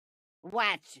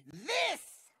Watch this!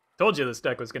 Told you this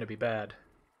deck was going to be bad.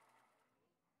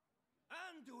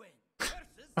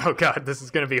 Oh god, this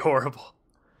is going to be horrible.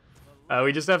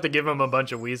 We just have to give him a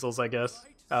bunch of weasels, I guess.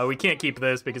 We can't keep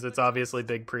this because it's obviously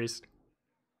Big Priest.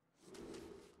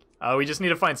 We just need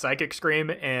to find Psychic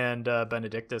Scream and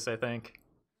Benedictus, I think.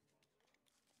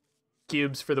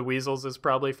 Cubes for the weasels is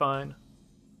probably fine.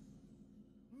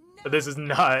 But this is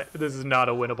not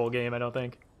a winnable game, I don't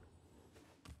think.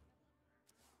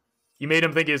 You made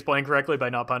him think he was playing correctly by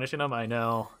not punishing him? I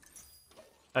know.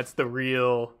 That's the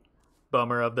real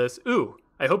bummer of this. Ooh,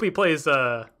 I hope he plays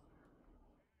Entomb.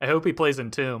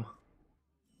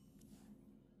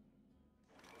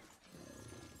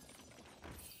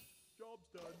 Job's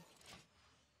done.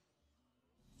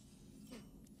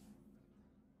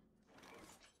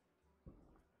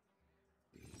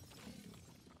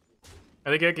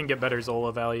 I think I can get better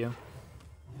Zola value.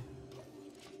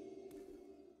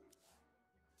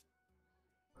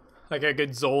 Like I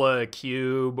could Zola a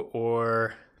cube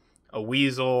or a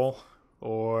weasel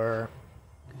or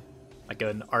like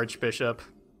an archbishop.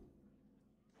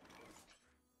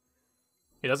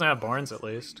 He doesn't have Barnes at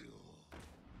least.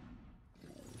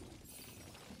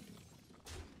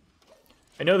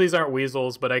 I know these aren't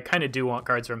weasels, but I kind of do want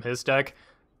cards from his deck.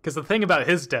 Because the thing about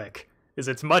his deck is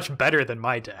it's much better than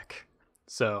my deck.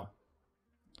 So,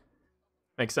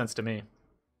 makes sense to me.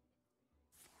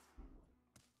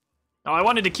 Oh, I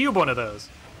wanted to cube one of those.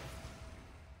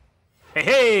 Hey,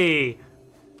 hey!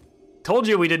 Told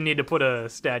you we didn't need to put a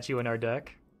statue in our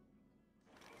deck.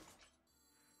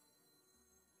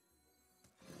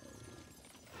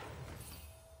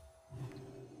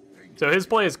 So his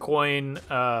play is coin,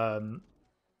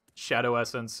 Shadow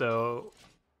Essence, so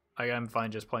I'm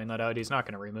fine just playing that out. He's not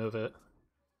going to remove it.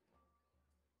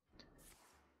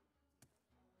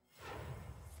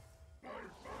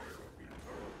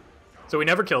 So we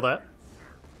never kill that.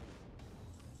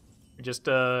 We just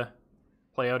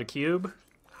play out a cube.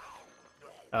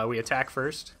 We attack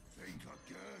first.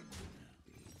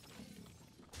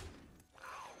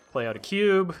 Play out a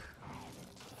cube.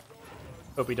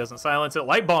 Hope he doesn't silence it.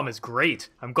 Light Bomb is great.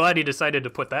 I'm glad he decided to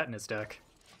put that in his deck.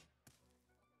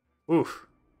 Oof.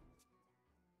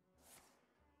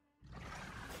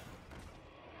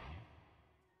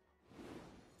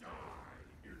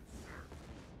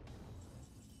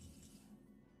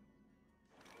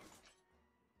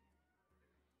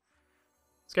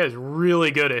 This guy's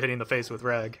really good at hitting the face with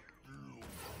Reg.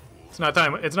 It's not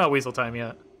time. It's not Weasel time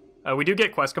yet. We do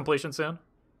get quest completion soon.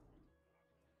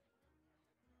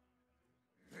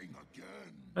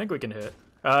 I think we can hit.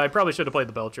 I probably should have played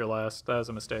the Belcher last. That was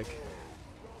a mistake.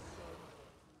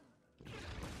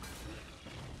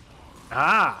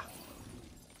 Ah!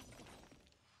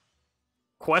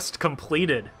 Quest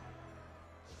completed.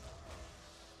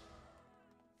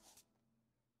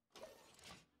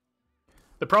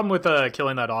 The problem with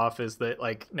killing that off is that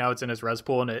like now it's in his res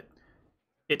pool and it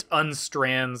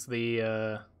unstrands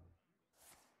the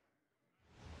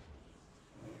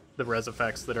res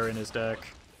effects that are in his deck,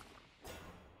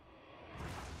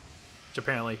 which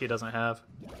apparently he doesn't have.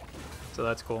 So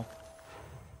that's cool.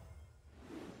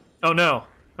 Oh no,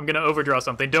 I'm gonna overdraw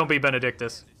something. Don't be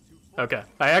Benedictus. Okay,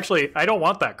 I don't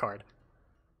want that card.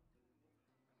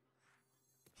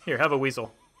 Here, have a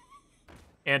Weasel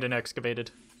and an Excavated.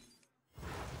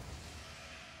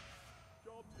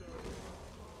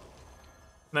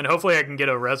 And then hopefully I can get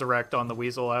a Resurrect on the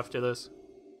Weasel after this.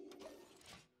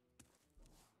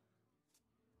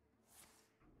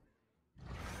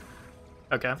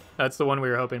 Okay, that's the one we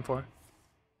were hoping for.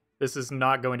 This is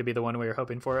not going to be the one we were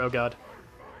hoping for. Oh god.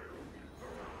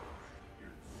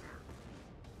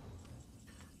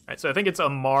 Alright, so I think it's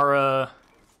Amara,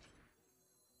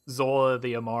 Zola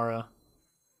the Amara.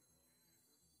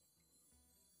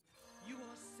 You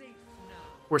are safe now.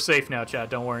 We're safe now, chat,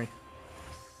 don't worry.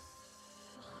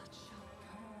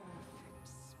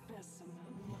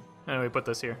 And we put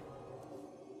this here.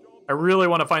 I really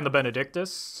want to find the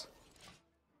Benedictus.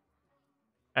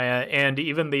 And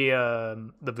even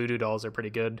the voodoo dolls are pretty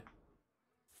good.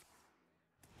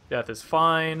 Death is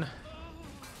fine.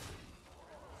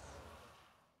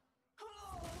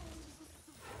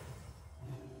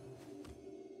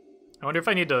 I wonder if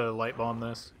I need to light bomb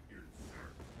this.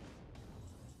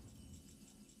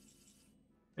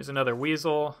 There's another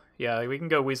Weasel. Yeah, we can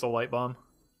go Weasel light bomb.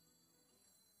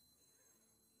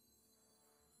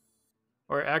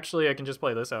 Or actually, I can just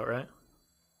play this out, right?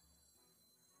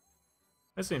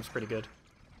 This seems pretty good.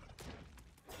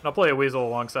 And I'll play a Weasel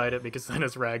alongside it because then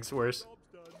his Rag's worse.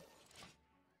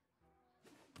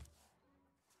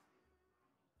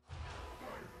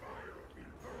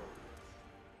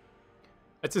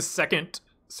 That's his second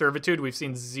Servitude, we've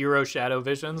seen 0 Shadow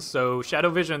Visions. So Shadow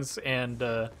Visions and...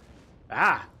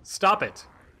 stop it.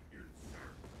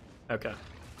 Okay.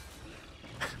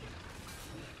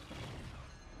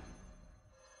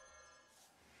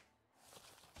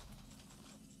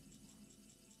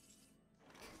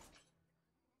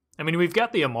 I mean, we've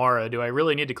got the Amara. Do I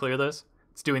really need to clear this?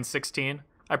 It's doing 16.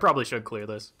 I probably should clear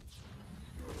this.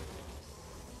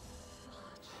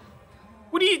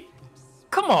 What do you...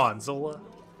 Come on, Zola.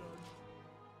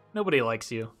 Nobody likes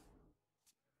you.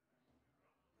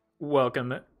 Welcome,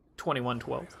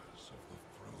 2112.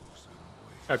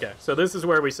 Okay, so this is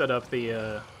where we set up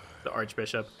the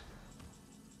Archbishop.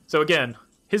 So again,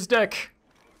 his deck,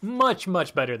 much,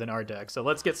 much better than our deck. So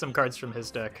let's get some cards from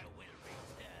his deck.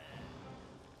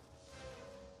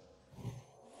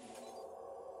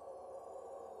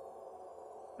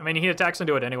 I mean, he attacks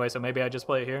into it anyway, so maybe I just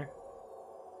play it here.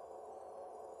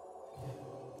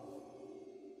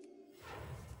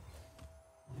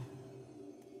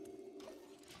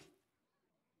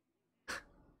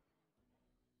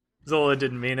 Zola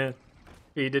didn't mean it.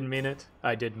 He didn't mean it.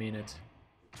 I did mean it.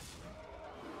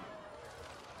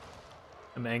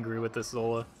 I'm angry with this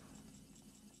Zola.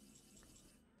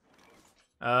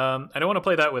 I don't want to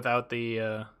play that without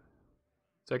the...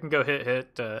 So I can go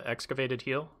hit, Excavated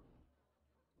Heal.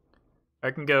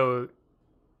 I can go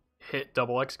hit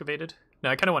double Excavated. No,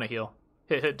 I kind of want to heal.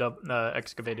 Hit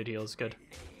Excavated Heal is good.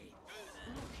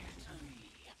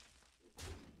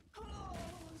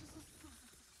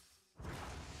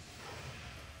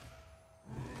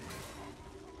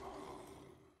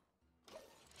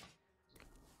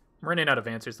 I'm running out of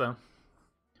answers, though.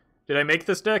 Did I make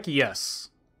this deck? Yes.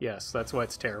 Yes, that's why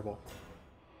it's terrible.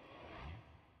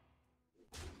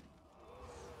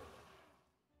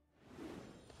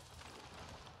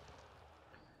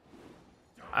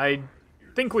 I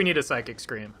think we need a Psychic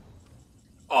Scream.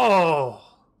 Oh!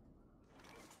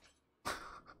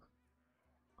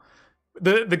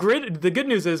 The good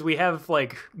news is we have,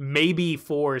 like, maybe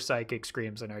 4 Psychic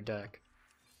Screams in our deck.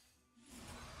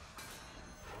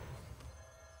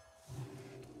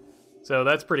 So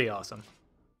that's pretty awesome.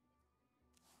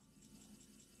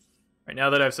 Right now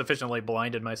that I've sufficiently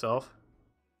blinded myself.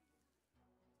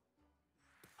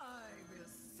 I will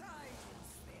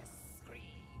silence their screams.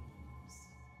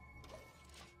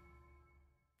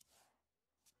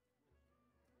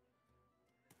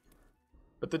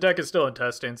 But the deck is still in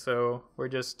testing, so we're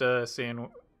just seeing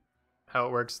how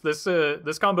it works. This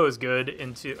combo is good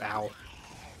into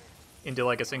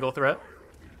like a single threat,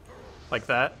 like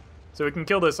that. So we can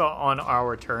kill this on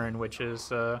our turn, which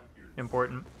is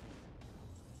important.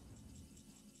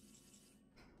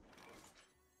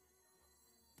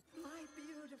 My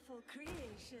beautiful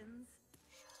creations.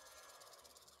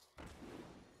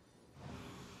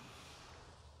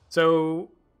 So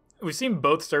we've seen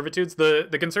both Servitudes.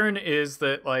 The concern is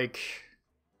that, like,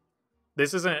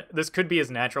 this could be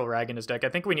his natural rag in his deck. I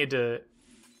think we need to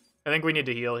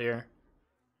heal here.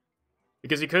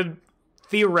 Because he could,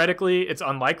 theoretically, it's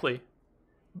unlikely,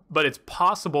 but it's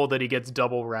possible that he gets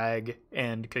double rag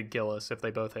and could kill us if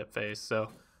they both hit face. So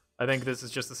I think this is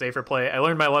just a safer play. I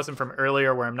learned my lesson from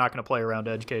earlier where I'm not going to play around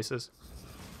edge cases.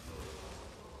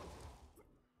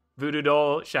 Voodoo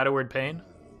Doll, Shadow Word Pain.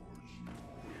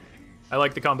 I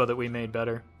like the combo that we made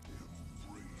better.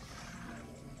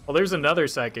 Well, there's another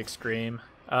Psychic Scream.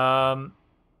 I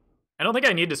don't think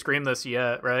I need to Scream this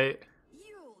yet, right?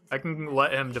 I can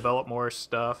let him develop more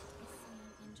stuff.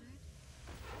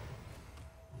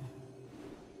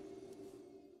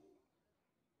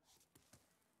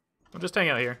 I'll just hang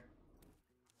out here.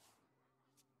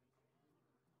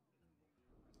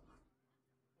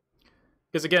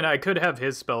 Because again, I could have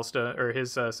his spell or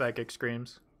his Psychic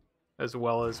Screams, as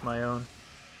well as my own.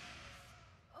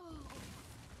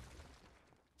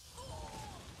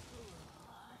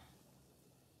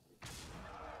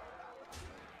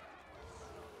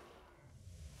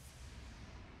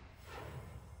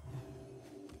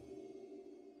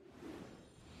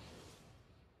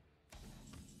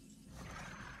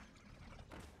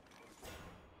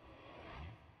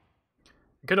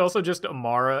 Could also just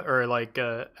Amara, or like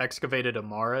Excavated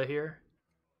Amara here.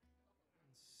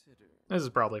 This is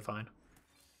probably fine.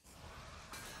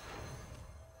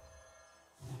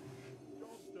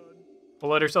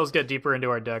 We'll let ourselves get deeper into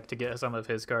our deck to get some of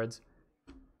his cards.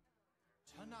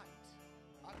 Tonight,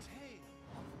 a tale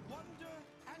of wonder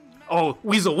and magic. Oh,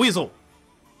 Weasel, Weasel!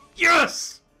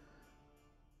 Yes!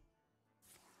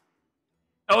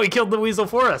 Oh, he killed the Weasel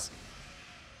for us.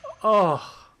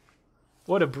 Oh,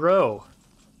 what a bro.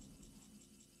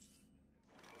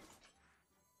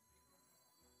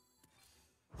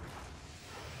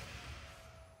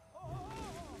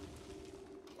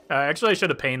 Actually, I should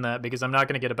have pained that because I'm not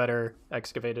going to get a better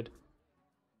excavated.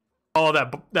 Oh,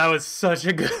 that was such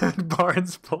a good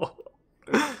Barnes pull.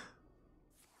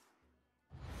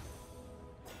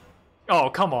 Oh,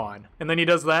 come on. And then he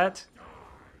does that?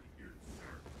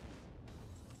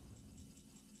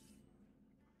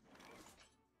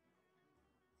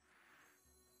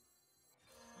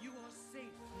 You are safe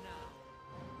now.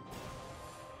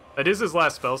 That is his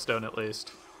last spellstone, at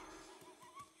least.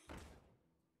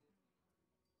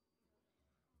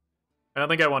 I don't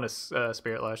think I want a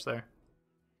Spirit Lash there.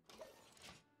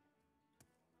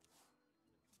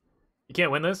 You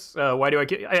can't win this? Why do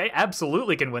I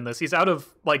absolutely can win this. He's out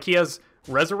of, like, he has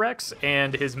Resurrects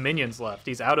and his minions left.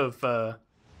 He's out of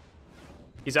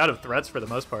threats for the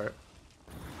most part.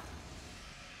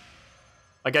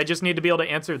 Like, I just need to be able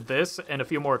to answer this and a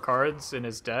few more cards in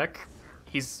his deck.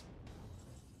 He's...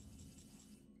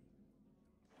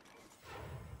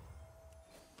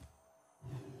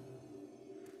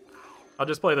 I'll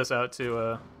just play this out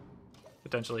to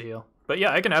potentially heal. But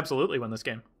yeah, I can absolutely win this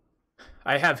game.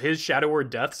 I have his Shadow Word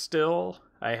Death still.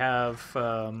 I have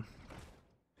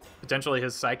potentially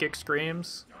his Psychic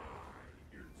Screams.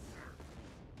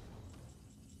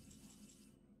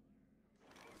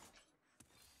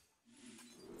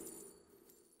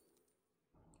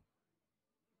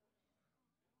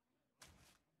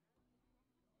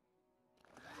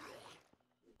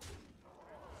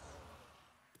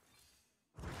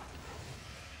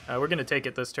 We're gonna take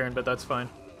it this turn, but that's fine.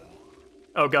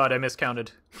 Oh god, I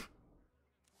miscounted.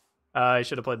 I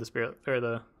should have played the Spirit, or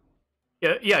the...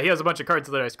 Yeah, he has a bunch of cards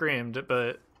that I screamed,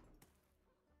 but...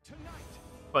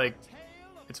 Like,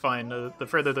 it's fine. The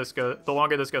further this goes, the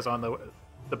longer this goes on,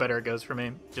 the better it goes for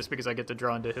me, just because I get to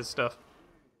draw into his stuff.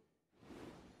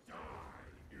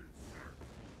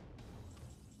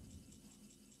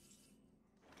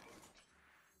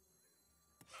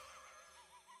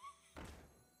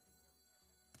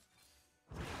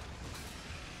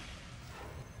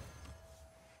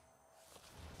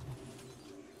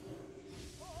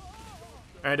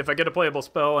 Alright, if I get a playable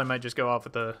spell, I might just go off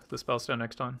with the Spellstone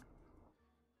next time.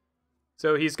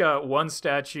 So he's got one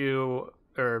statue,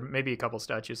 or maybe a couple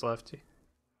statues left.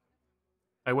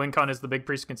 My win con is the Big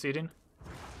Priest conceding.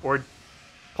 Or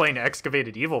playing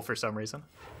Excavated Evil for some reason.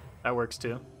 That works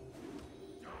too.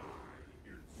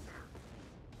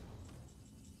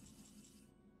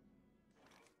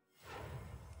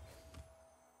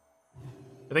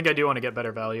 I think I do want to get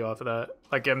better value off of that.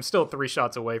 Like, I'm still 3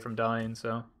 shots away from dying,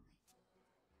 so...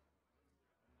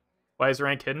 Why is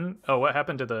rank hidden? Oh, what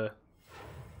happened to the...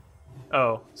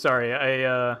 Oh, sorry,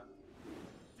 I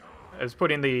was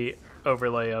putting the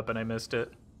overlay up and I missed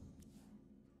it.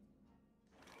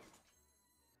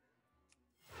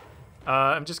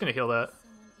 I'm just gonna heal that.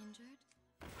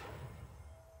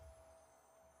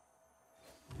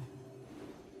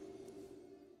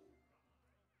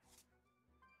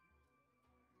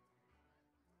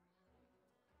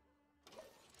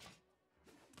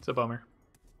 It's a bummer.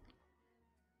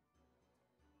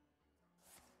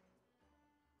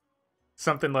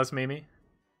 Something less memey.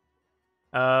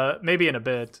 Maybe in a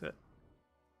bit.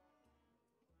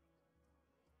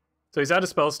 So he's out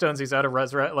of Spellstones, he's out of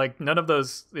Resurrect. Like, none of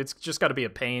those... It's just got to be a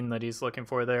Pain that he's looking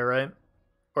for there, right?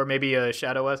 Or maybe a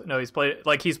Shadow... No, he's played...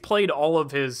 Like, he's played all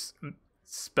of his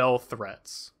spell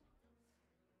threats.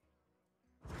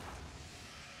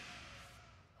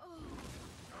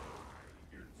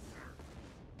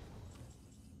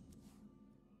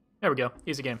 There we go.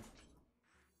 Easy game.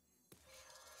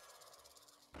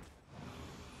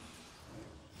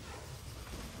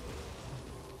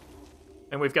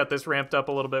 And we've got this ramped up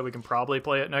a little bit. We can probably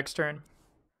play it next turn.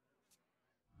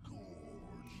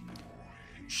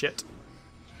 Shit.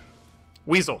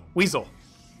 Weasel. Weasel.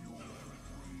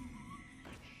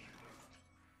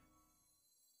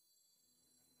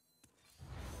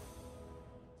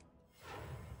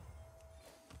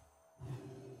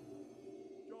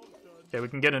 Okay, we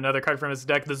can get another card from his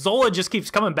deck. The Zola just keeps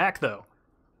coming back, though.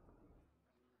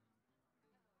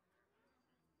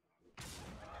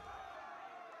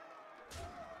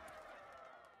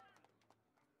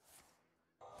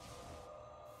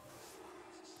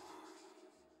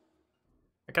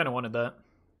 I kind of wanted that.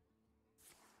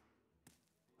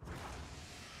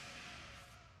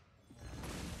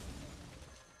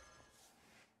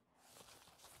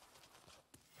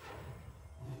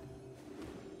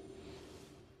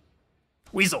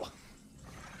 Weasel.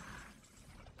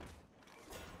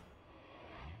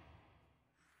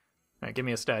 Alright, give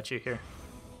me a statue here.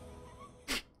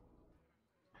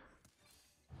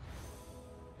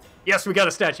 Yes, we got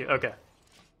a statue. Okay.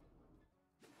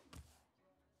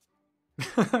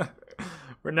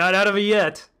 We're not out of it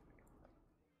yet.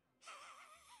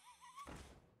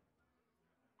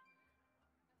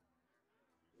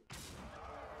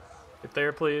 Get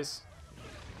there, please.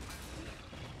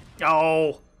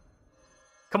 Oh!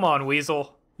 Come on,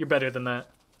 Weasel. You're better than that.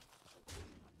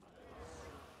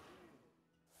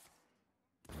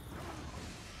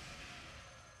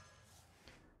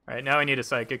 Alright, now I need a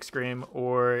Psychic Scream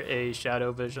or a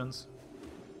Shadow Visions.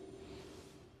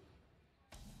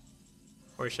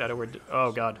 Or a Shadow Word.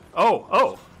 Oh, God. Oh!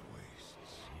 Oh!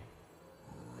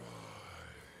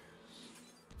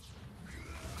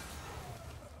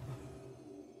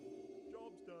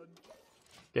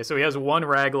 Okay, so he has one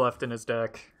rag left in his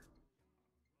deck.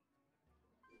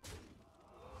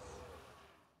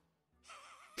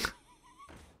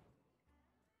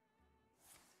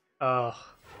 Oh.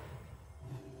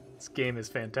 This game is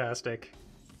fantastic.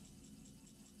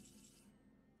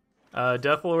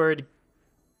 Deathlord.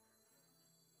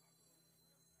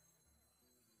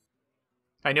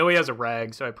 I know he has a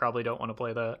rag, so I probably don't want to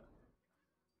play that.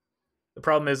 The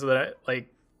problem is that,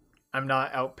 I'm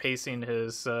not outpacing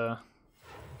his,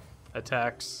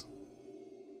 attacks.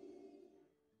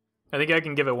 I think I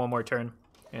can give it one more turn,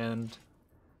 and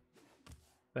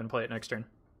then play it next turn.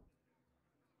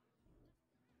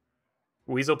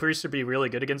 Weasel Priest would be really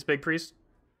good against Big Priest?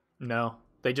 No.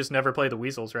 They just never play the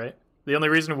Weasels, right? The only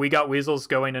reason we got Weasels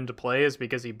going into play is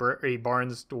because he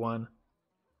Barnesed one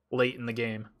late in the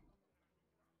game.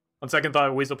 On second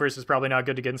thought, Weasel Priest is probably not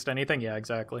good against anything? Yeah,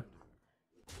 exactly.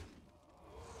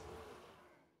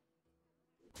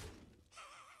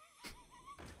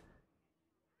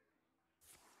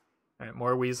 Alright,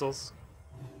 more Weasels.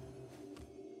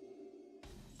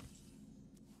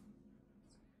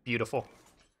 Beautiful.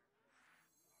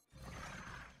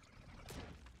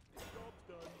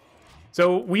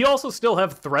 So we also still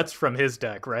have threats from his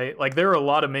deck, right? Like, there are a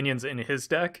lot of minions in his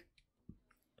deck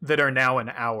that are now in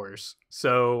ours.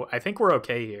 So I think we're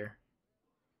okay here.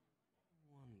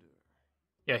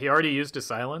 Yeah, he already used a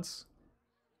silence.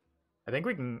 I think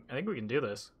we can do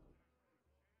this.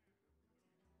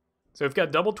 So we've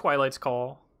got double Twilight's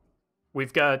Call.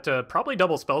 We've got probably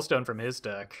double Spellstone from his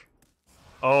deck.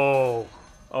 Oh,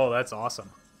 that's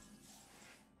awesome.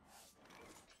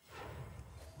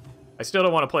 I still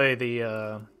don't want to play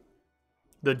the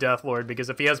Deathlord, because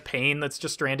if he has Pain that's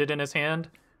just stranded in his hand,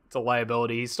 it's a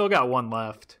liability. He's still got one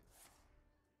left.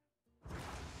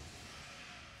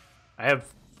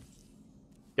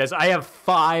 Guys, I have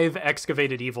 5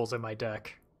 Excavated Evils in my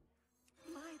deck.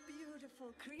 My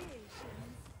beautiful creations.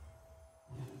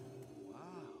 Wow.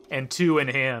 And 2 in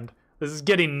hand. This is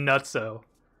getting nutso.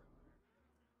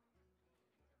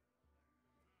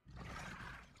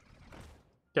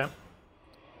 Okay.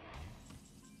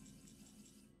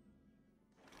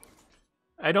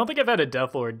 I don't think I've had a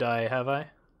Deathlord die, have I?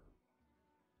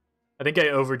 I think I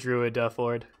overdrew a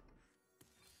Deathlord.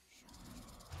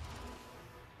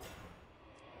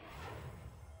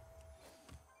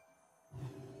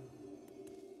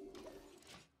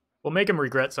 We'll make him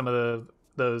regret some of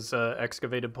those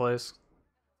excavated plays.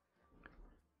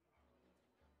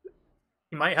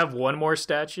 He might have one more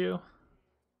statue.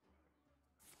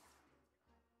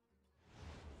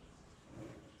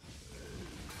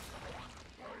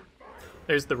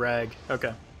 There's the rag.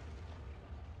 Okay.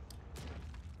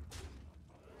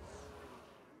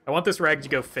 I want this rag to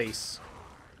go face,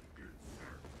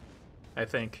 I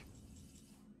think.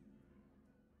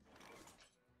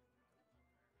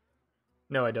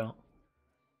 No, I don't.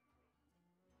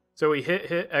 So we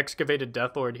hit Excavated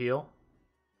Deathlord heal.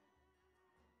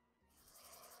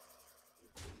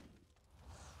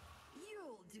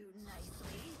 You'll do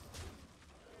nicely.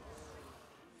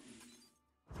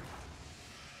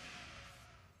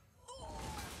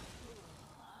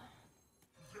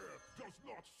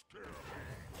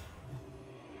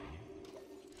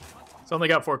 He's only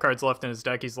got 4 cards left in his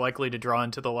deck. He's likely to draw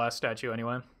into the last statue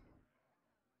anyway.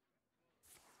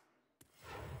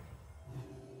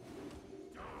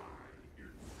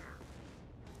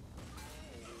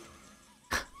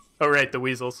 Oh, right, the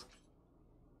Weasels.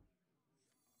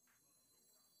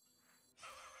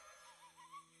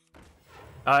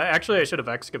 Actually, I should have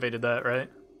excavated that, right?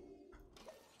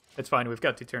 It's fine, we've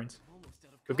got 2 turns.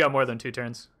 We've got more than 2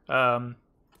 turns.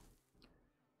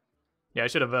 Yeah, I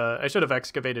should have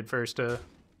excavated first.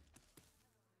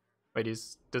 Wait,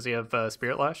 does he have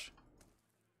Spirit Lash?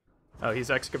 Oh, he's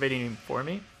excavating for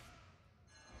me?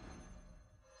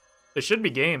 It should be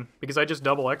game, because I just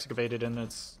double excavated and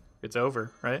it's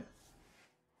over, right?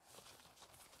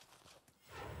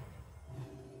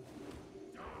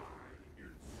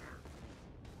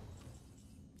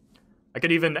 I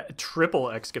could even triple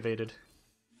excavated.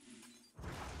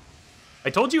 I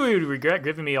told you he would regret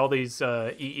giving me all these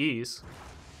EEs.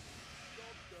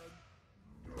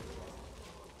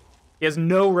 He has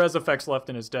no res effects left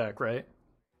in his deck, right?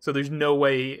 So there's no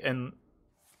way, and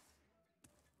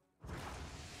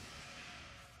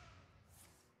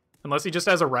unless he just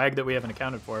has a rag that we haven't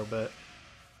accounted for, but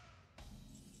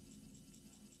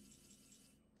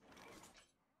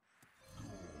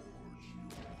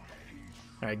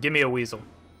alright, give me a Weasel.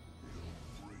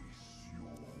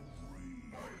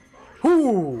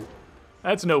 Whoo!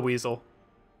 That's no Weasel.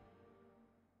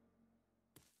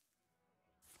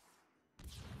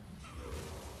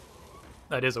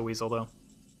 That is a Weasel, though.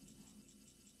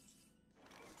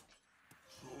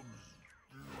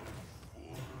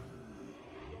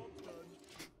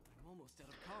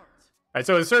 Alright,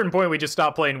 so at a certain point we just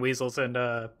stopped playing Weasels and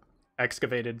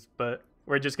Excavated, but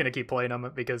we're just gonna keep playing them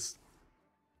because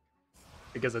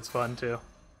it's fun too.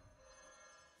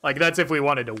 Like, that's if we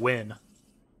wanted to win,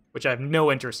 which I have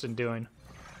no interest in doing.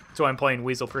 That's why I'm playing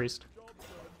Weasel Priest.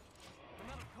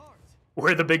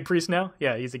 We're the big priest now?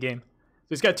 Yeah, easy game.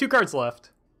 So he's got 2 cards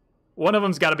left. One of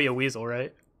them's got to be a Weasel,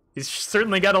 right? He's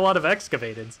certainly got a lot of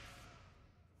Excavateds.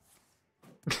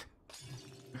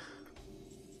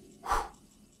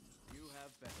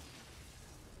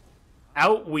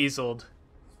 Out-Weaseled.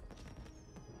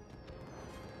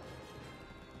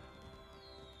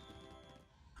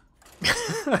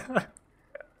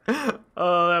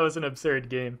 Oh, that was an absurd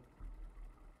game.